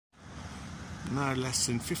Now less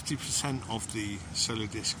than 50% of the solar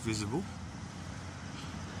disk visible.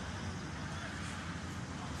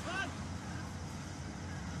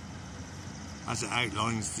 As it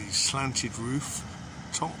outlines the slanted roof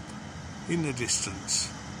top in the distance.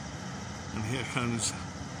 And here comes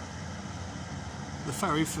the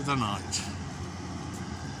ferry for the night.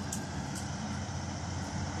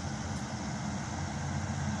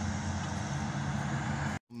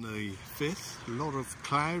 On the 5th, a lot of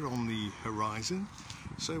cloud on the horizon,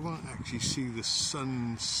 so I won't actually see the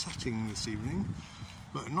sun setting this evening,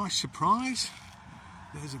 but a nice surprise,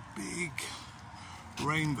 there's a big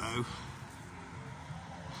rainbow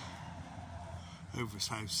over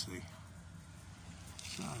Southsea,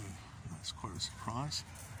 so that's quite a surprise.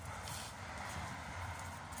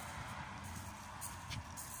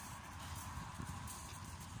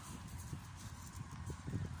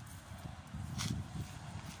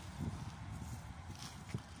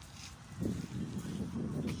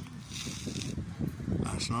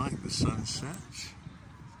 Last night the sun set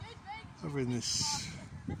over in this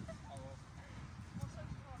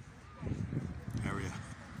area.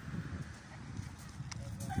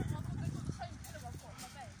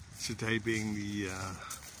 Today being the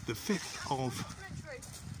 5th of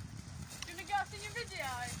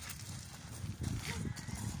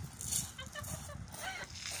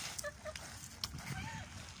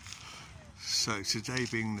so today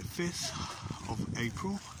being the 5th of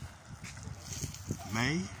April,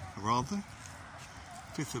 May rather,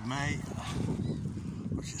 5th of May.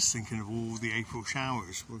 I was just thinking of all the April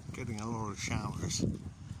showers. We're getting a lot of showers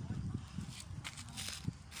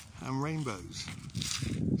and rainbows.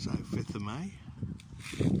 So 5th of May,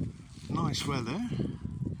 nice weather,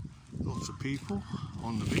 lots of people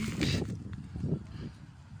on the beach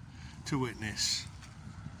to witness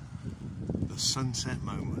the sunset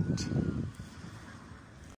moment.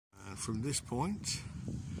 And from this point,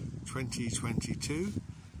 2022,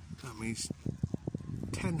 that means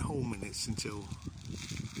 10 whole minutes until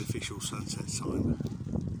the official sunset time.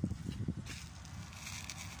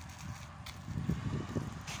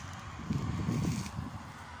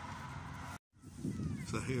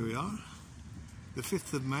 So here we are, the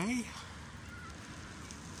 5th of May,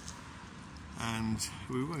 and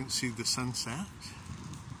we won't see the sunset.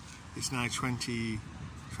 It's now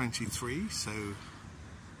 2023, so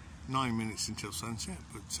 9 minutes until sunset,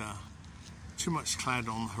 but too much cloud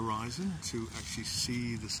on the horizon to actually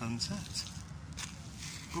see the sunset.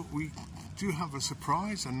 But we do have a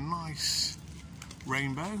surprise, a nice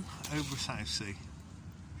rainbow over Southsea.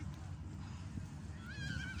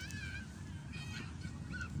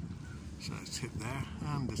 So a tip there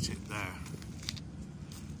and a tip there.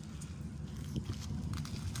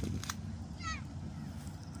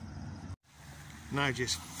 Now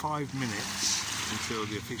just 5 minutes until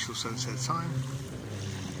the official sunset time.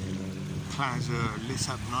 Clouds are lit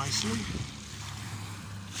up nicely.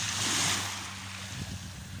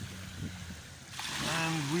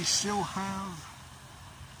 And we still have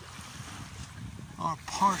our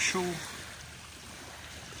partial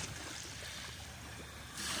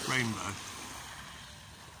rainbow.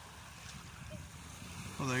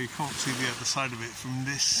 Although you can't see the other side of it from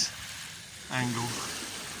this angle.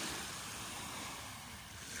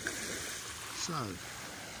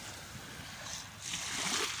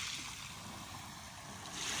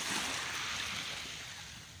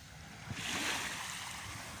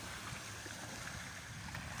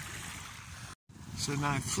 So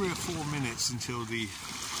now 3 or 4 minutes until the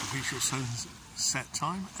official sunset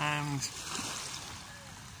time, and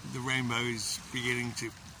the rainbow is beginning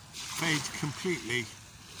to fade completely.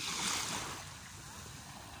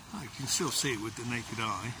 Oh, you can still see it with the naked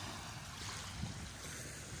eye.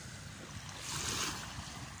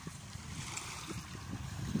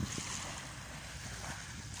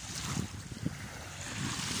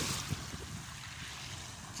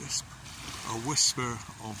 Just a whisper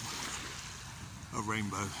of a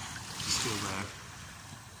rainbow still there.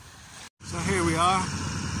 So here we are,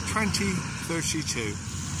 2032,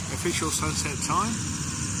 official sunset time.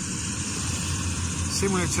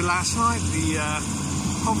 Similar to last night, the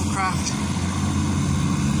hovercraft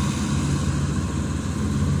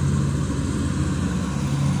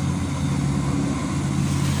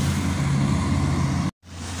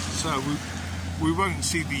so we won't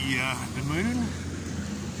see the moon,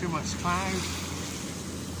 too much cloud,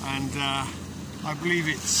 and I believe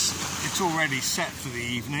it's already set for the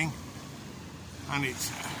evening, and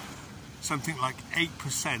it's something like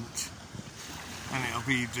 8%, and it'll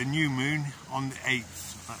be the new moon on the 8th.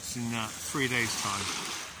 That's in 3 days' time.